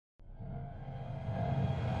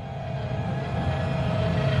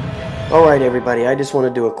Alright everybody, I just want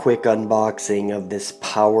to do a quick unboxing of this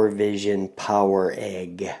PowerVision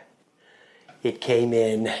PowerEgg. It came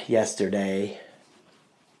in yesterday.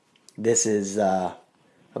 This is about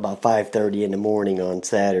 5:30 in the morning on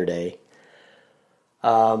Saturday.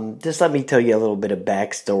 Just let me tell you a little bit of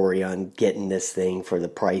backstory on getting this thing for the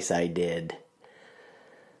price I did.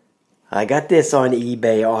 I got this on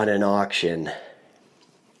eBay on an auction.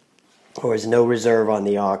 There was no reserve on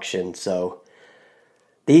the auction, so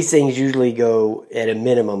these things usually go at a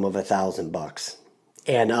minimum of $1,000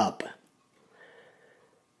 and up.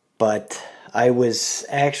 But I was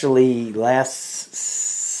actually last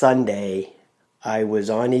Sunday, I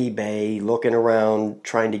was on eBay looking around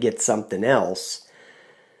trying to get something else.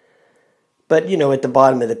 But, you know, at the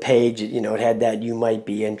bottom of the page, you know, it had that you might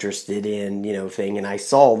be interested in, you know, thing. And I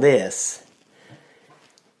saw this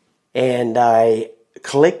and I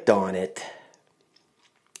clicked on it.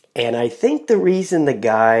 And I think the reason the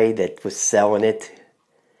guy that was selling it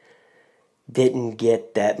didn't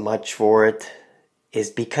get that much for it is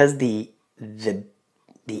because the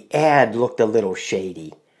ad looked a little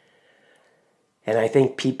shady. And I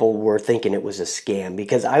think people were thinking it was a scam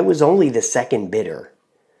because I was only the second bidder.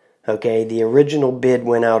 Okay, the original bid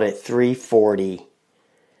went out at $340.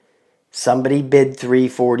 Somebody bid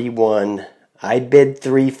 $341. I bid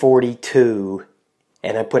 $342.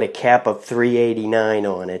 And I put a cap of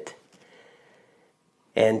 $389 on it.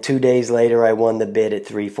 And 2 days later, I won the bid at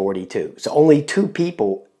 $342. So only 2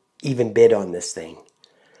 people even bid on this thing.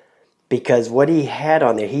 Because what he had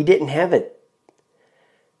on there, he didn't have it.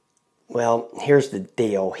 Well, here's the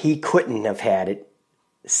deal. He couldn't have had it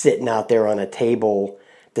sitting out there on a table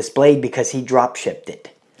displayed because he drop shipped it.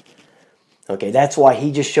 Okay, that's why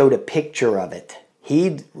he just showed a picture of it.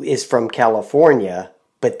 He is from California,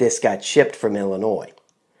 but this got shipped from Illinois,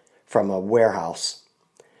 from a warehouse,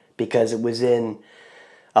 because it was in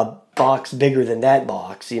a box bigger than that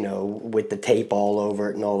box, you know, with the tape all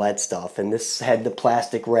over it and all that stuff. And this had the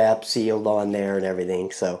plastic wrap sealed on there and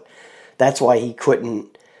everything. So that's why he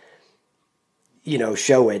couldn't, you know,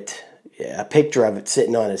 show it, a picture of it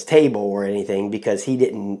sitting on his table or anything, because he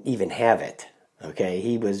didn't even have it.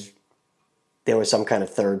 Okay, there was some kind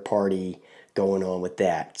of third party going on with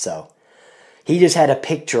that. So he just had a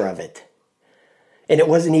picture of it. And it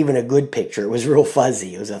wasn't even a good picture. It was real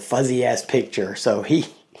fuzzy. It was a fuzzy-ass picture. So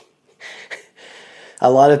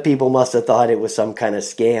a lot of people must have thought it was some kind of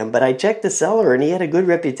scam. But I checked the seller, and he had a good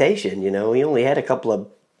reputation. You know, he only had a couple of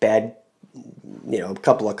bad, you know, a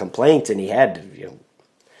couple of complaints, and he had, you know,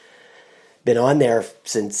 been on there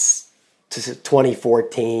since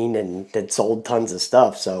 2014 and had sold tons of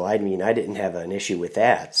stuff. So, I mean, I didn't have an issue with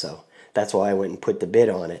that. So that's why I went and put the bid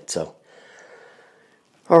on it. So,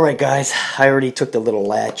 alright guys, I already took the little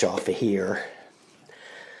latch off of here.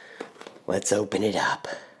 Let's open it up.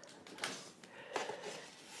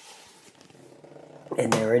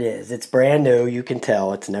 And there it is. It's brand new. You can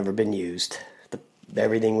tell it's never been used.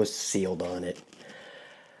 Everything was sealed on it.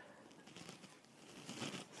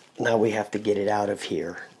 Now we have to get it out of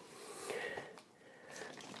here.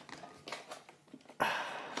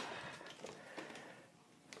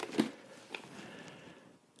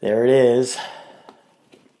 There it is.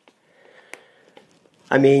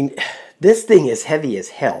 I mean, this thing is heavy as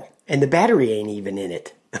hell, and the battery ain't even in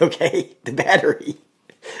it. Okay, the battery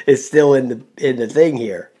is still in the thing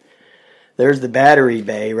here. There's the battery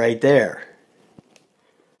bay right there.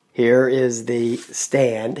 Here is the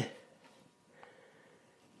stand,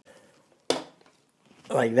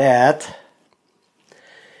 like that.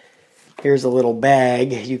 Here's a little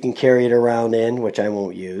bag you can carry it around in, which I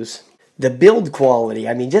won't use. The build quality,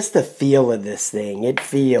 I mean, just the feel of this thing, it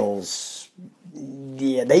feels,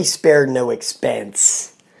 yeah, they spared no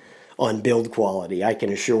expense on build quality, I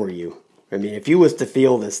can assure you. I mean, if you was to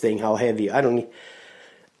feel this thing, how heavy, let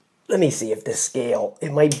me see if this scale,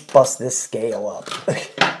 it might bust this scale up.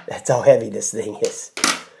 That's how heavy this thing is.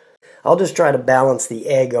 I'll just try to balance the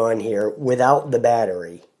egg on here without the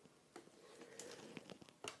battery.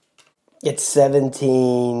 It's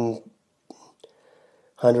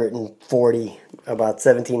 1,740, about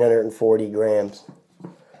 1,740 grams.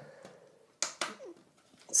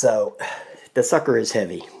 So, the sucker is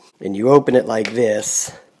heavy. And you open it like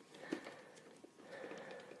this.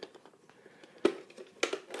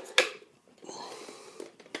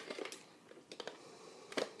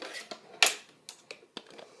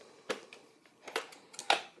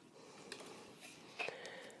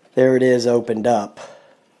 There it is, opened up.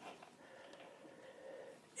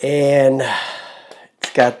 And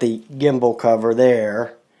it's got the gimbal cover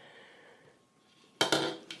there.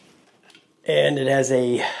 And it has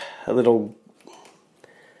a little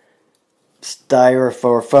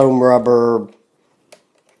styrofoam foam rubber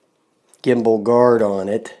gimbal guard on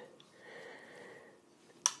it.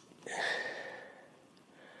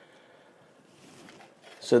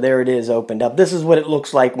 So there it is, opened up. This is what it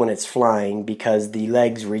looks like when it's flying because the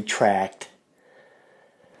legs retract.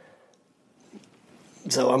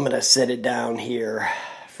 So I'm going to set it down here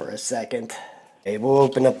for a second. Okay, we'll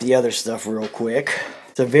open up the other stuff real quick.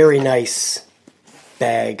 It's a very nice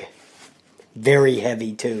bag. Very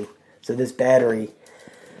heavy too. So this battery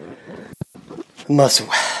must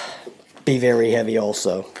be very heavy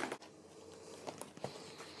also.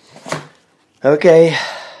 Okay,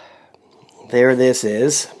 there this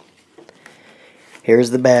is. Here's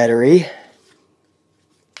the battery.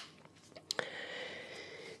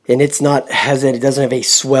 And it's not, it doesn't have a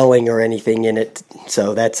swelling or anything in it,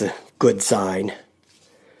 so that's a good sign.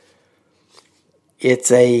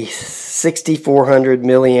 It's a 6400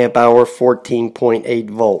 milliamp hour, 14.8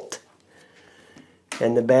 volt.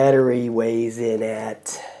 And the battery weighs in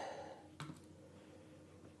at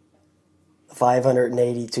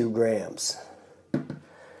 582 grams.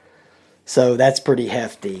 So that's pretty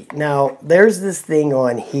hefty. Now, there's this thing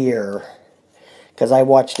on here, because I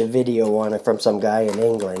watched a video on it from some guy in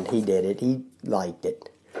England. He did it. He liked it.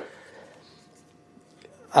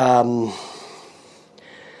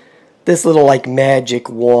 This little like magic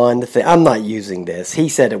wand thing. I'm not using this. He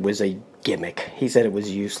said it was a gimmick. He said it was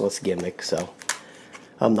a useless gimmick. So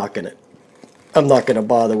I'm not gonna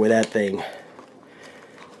bother with that thing.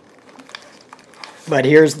 But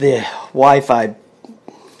here's the Wi-Fi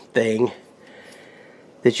thing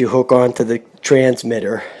that you hook onto the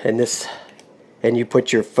transmitter, and you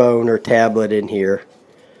put your phone or tablet in here,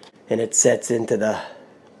 and it sets into the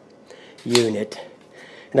unit.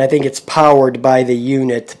 And I think it's powered by the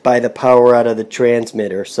unit, by the power out of the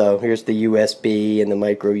transmitter. So here's the USB and the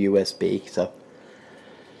micro USB. So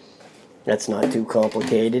that's not too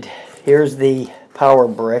complicated. Here's the power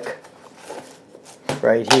brick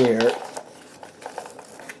right here.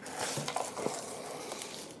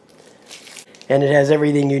 And it has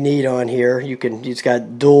everything you need on here. It's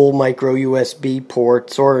got dual micro USB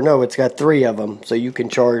ports, or no, it's got 3 of them. So you can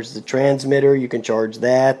charge the transmitter, you can charge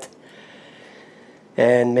that,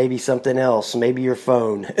 and maybe something else, maybe your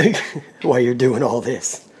phone, while you're doing all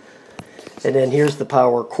this. And then here's the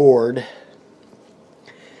power cord.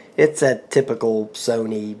 It's that typical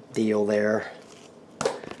Sony deal there.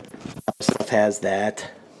 Stuff has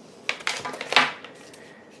that.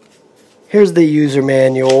 Here's the user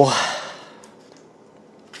manual,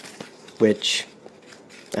 which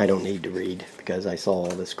I don't need to read because I saw all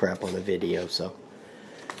this crap on the video. So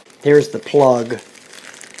here's the plug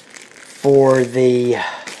for the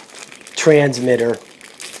transmitter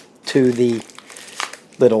to the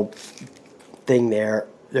little thing there.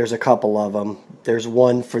 There's a couple of them. There's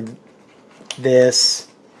one for this,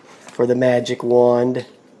 for the magic wand,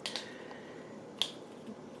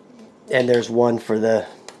 and there's one for the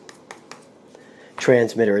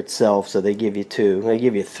transmitter itself. So they give you 2. They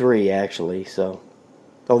give you 3 actually. So,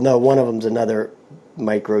 oh no, one of them's another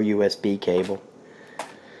micro USB cable.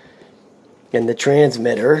 And the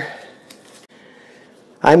transmitter,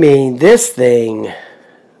 I mean, this thing,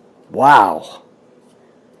 wow.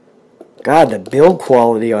 God, the build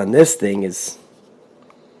quality on this thing is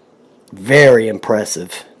very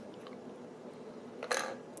impressive.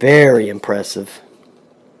 Very impressive.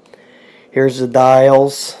 Here's the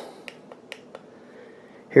dials.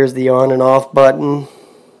 Here's the on and off button.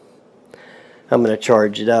 I'm going to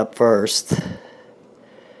charge it up first.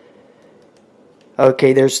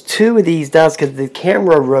 Okay, there's 2 of these dials because the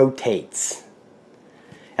camera rotates.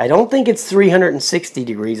 I don't think it's 360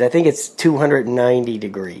 degrees. I think it's 290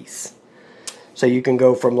 degrees. So you can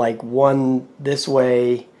go from like one this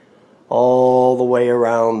way all the way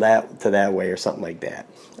around that to that way or something like that.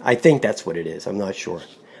 I think that's what it is. I'm not sure.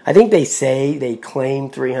 I think they claim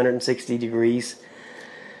 360 degrees.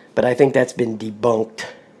 But I think that's been debunked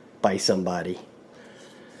by somebody.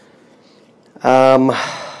 Yeah,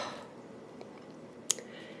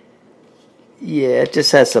 it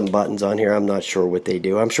just has some buttons on here. I'm not sure what they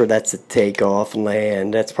do. I'm sure that's a takeoff and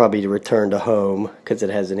land. That's probably to return to home because it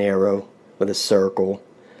has an arrow with a circle.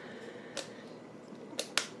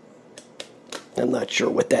 I'm not sure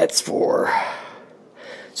what that's for.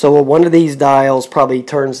 So one of these dials probably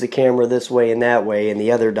turns the camera this way and that way, and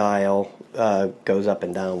the other dial goes up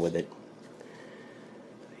and down with it.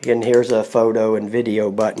 And here's a photo and video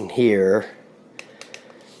button here,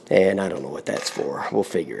 and I don't know what that's for. We'll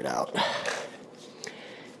figure it out.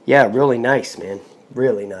 Yeah, really nice, man.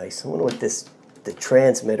 Really nice. I wonder what the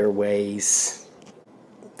transmitter weighs.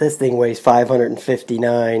 This thing weighs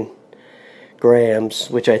 559 grams,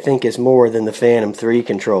 which I think is more than the Phantom 3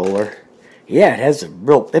 controller. Yeah,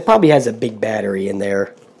 it probably has a big battery in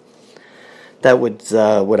there. That would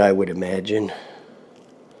what I would imagine.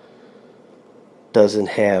 Doesn't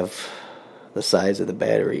have the size of the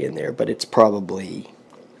battery in there, but it's probably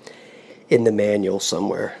in the manual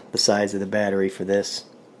somewhere, the size of the battery for this.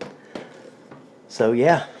 So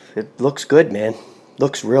yeah, it looks good, man.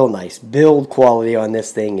 Looks real nice. Build quality on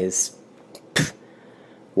this thing is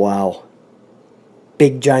wow.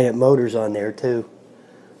 Big giant motors on there too.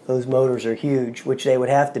 Those motors are huge, which they would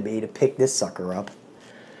have to be to pick this sucker up,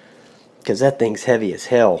 because that thing's heavy as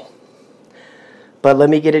hell. But let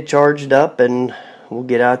me get it charged up and we'll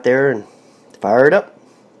get out there and fire it up.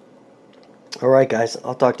 Alright guys,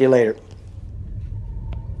 I'll talk to you later.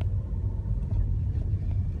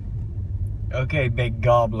 Okay, big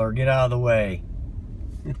gobbler, get out of the way.